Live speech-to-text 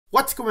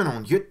What's going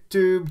on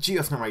YouTube?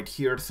 GeoSnow right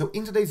here. So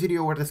in today's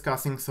video we're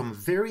discussing some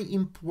very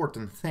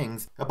important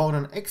things about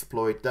an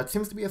exploit that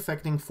seems to be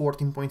affecting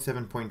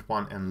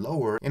 14.7.1 and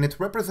lower, and it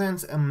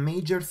represents a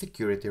major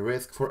security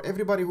risk for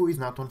everybody who is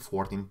not on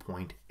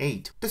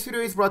 14.8. This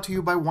video is brought to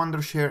you by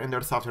Wondershare and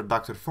their software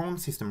Dr. Phone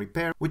System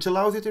Repair, which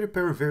allows you to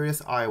repair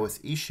various iOS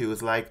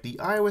issues like the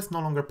iOS no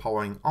longer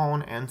powering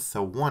on and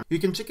so on. You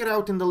can check it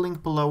out in the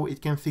link below.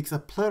 It can fix a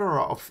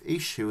plethora of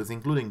issues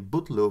including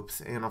boot loops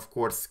and of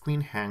course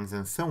screen hangs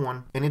and so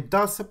on, and it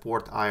does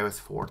support iOS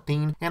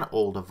 14 and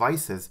all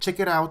devices. Check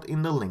it out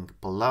in the link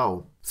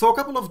below. So a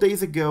couple of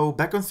days ago,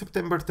 back on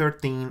September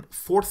 13,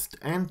 forced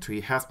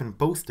entry has been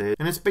posted,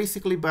 and it's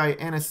basically by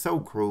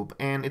NSO group,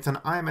 and it's an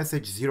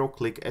iMessage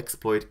zero-click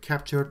exploit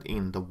captured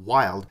in the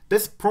wild.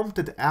 This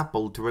prompted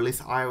Apple to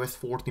release iOS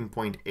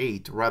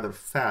 14.8 rather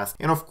fast,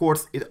 and of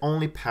course it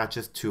only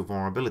patches two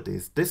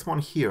vulnerabilities. This one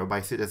here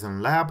by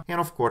CitizenLab, and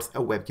of course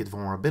a WebKit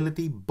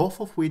vulnerability, both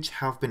of which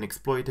have been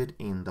exploited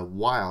in the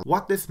wild.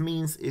 What this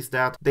means is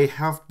that they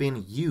have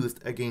been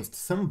used against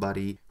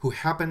somebody who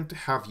happened to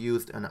have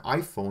used an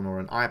iPhone or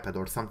an iPad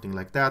or something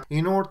like that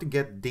in order to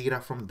get data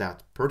from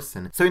that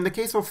person. So in the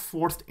case of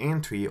forced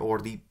entry, or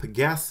the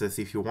Pegasus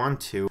if you want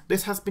to,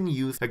 this has been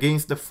used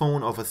against the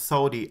phone of a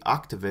Saudi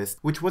activist,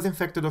 which was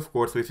infected of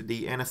course with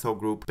the NSO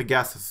group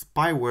Pegasus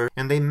spyware,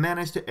 and they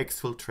managed to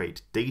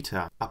exfiltrate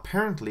data.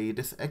 Apparently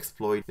this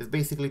exploit is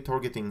basically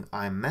targeting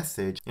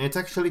iMessage, and it's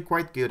actually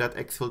quite good at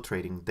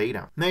exfiltrating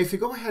data. Now if you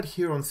go ahead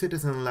here on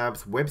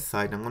CitizenLab's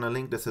website, I'm gonna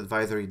link this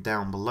advisory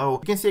down below,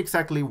 you can see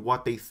exactly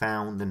what they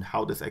found and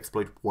how this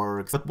exploit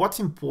works. But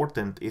what's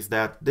important is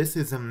that this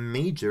is a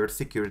major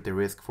security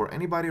risk for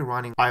anybody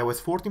running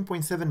iOS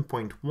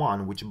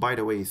 14.7.1, which by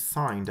the way is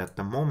signed at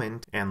the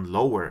moment, and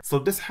lower. So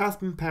this has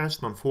been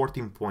patched on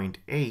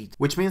 14.8,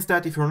 which means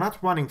that if you're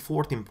not running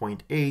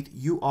 14.8,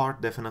 you are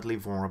definitely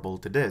vulnerable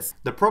to this.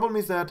 The problem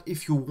is that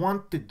if you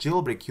want to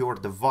jailbreak your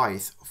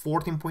device,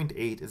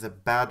 14.8 is a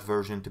bad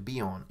version to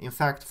be on. In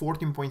fact,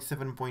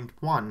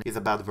 14.7.1 is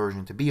a bad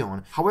version to be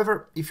on.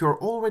 However, if you're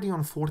already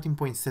on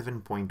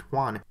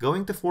 14.7.1,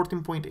 going to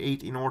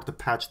 14.8 in order to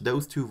patch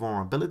those two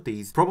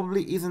vulnerabilities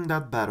probably isn't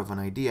that bad of an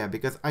idea,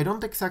 because I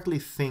don't exactly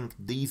think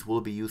these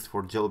will be used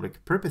for jailbreak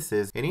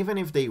purposes, and even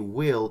if they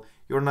will,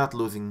 you're not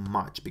losing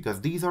much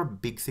because these are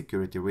big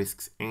security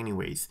risks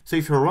anyways. So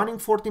if you're running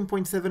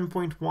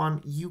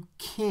 14.7.1, you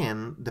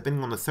can,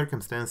 depending on the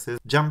circumstances,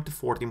 jump to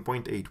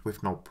 14.8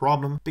 with no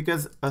problem,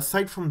 because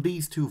aside from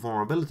these two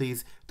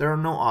vulnerabilities, there are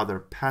no other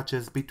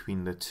patches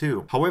between the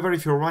two. However,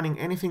 if you're running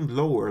anything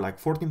lower like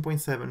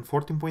 14.7,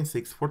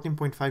 14.6,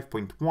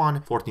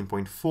 14.5.1,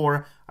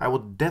 14.4, I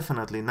would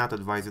definitely not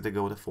advise you to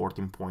go to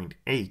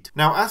 14.8.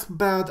 Now, as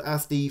bad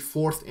as the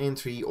forced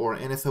entry or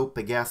NSO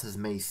Pegasus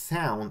may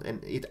sound,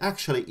 and it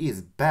actually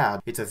is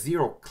bad, it's a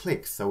zero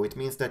click, so it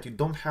means that you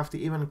don't have to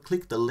even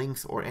click the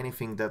links or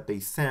anything that they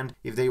send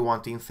if they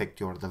want to infect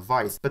your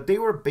device. But they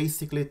were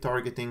basically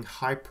targeting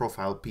high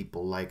profile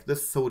people like the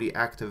Saudi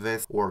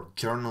activists or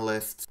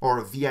journalists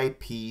or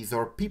VIPs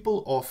or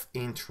people of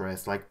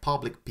interest like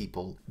public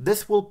people.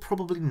 This will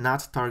probably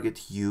not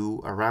target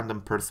you, a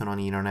random person on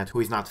the internet who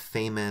is not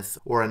famous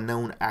or a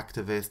known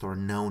activist or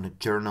known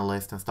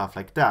journalist and stuff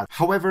like that.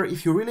 However,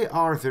 if you really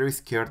are very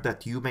scared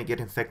that you may get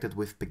infected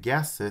with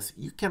Pegasus,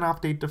 you can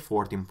update to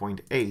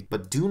 14.8,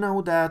 but do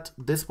know that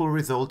this will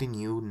result in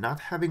you not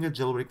having a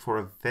jailbreak for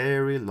a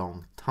very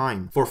long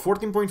time. For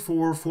 14.4,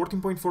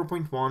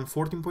 14.4.1,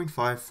 14.5,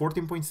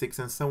 14.6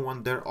 and so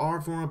on, there are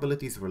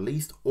vulnerabilities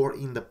released or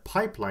in the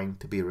pipeline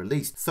to be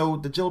released, so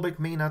the jailbreak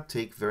may not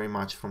take very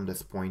much from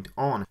this point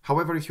on.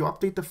 However, if you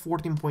update to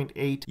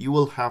 14.8, you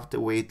will have to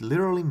wait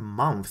literally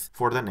months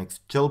for the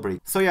next jailbreak.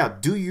 So yeah,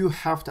 do you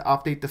have to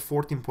update to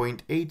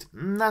 14.8?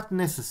 Not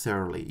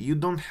necessarily. You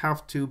don't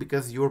have to,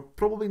 because you're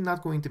probably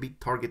not going to be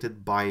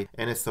targeted by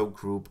NSO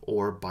group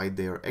or by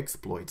their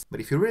exploits. But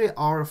if you really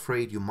are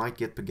afraid you might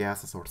get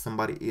Pegasus or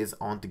somebody is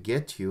on to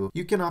get you,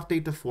 you can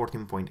update to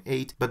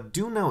 14.8, but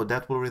do know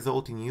that will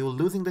result in you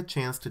losing the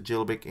chance to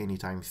jailbreak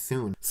anytime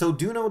soon. So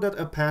do know that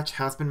a patch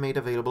has been made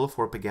available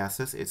for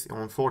Pegasus. It's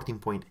on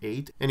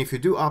 14.8, and if you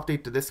do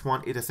update to this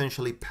one, it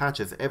essentially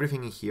patches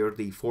everything in here,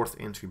 the forced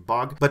entry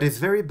bug, but it's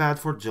very bad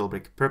for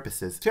jailbreak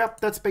purposes. So yeah,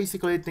 that's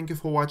basically it. Thank you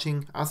for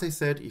watching. As I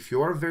said, if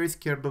you are very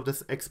scared of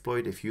this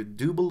exploit, if you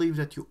do believe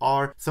that you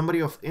are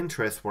somebody of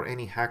interest for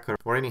any hacker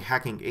or any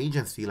hacking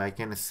agency like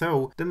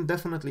NSO, then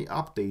definitely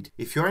update.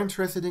 If you're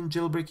interested in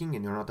jailbreaking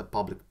and you're not a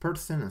public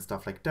person and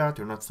stuff like that,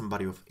 you're not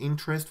somebody of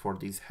interest for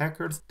these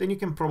hackers, then you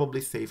can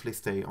probably safely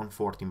stay on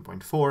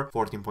 14.4,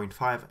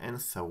 14.5 and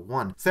so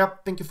on. So yeah,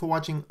 thank you for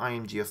watching. I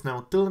am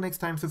GeoSnow. Till the next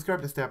time,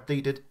 subscribe to stay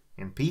updated,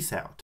 and peace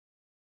out.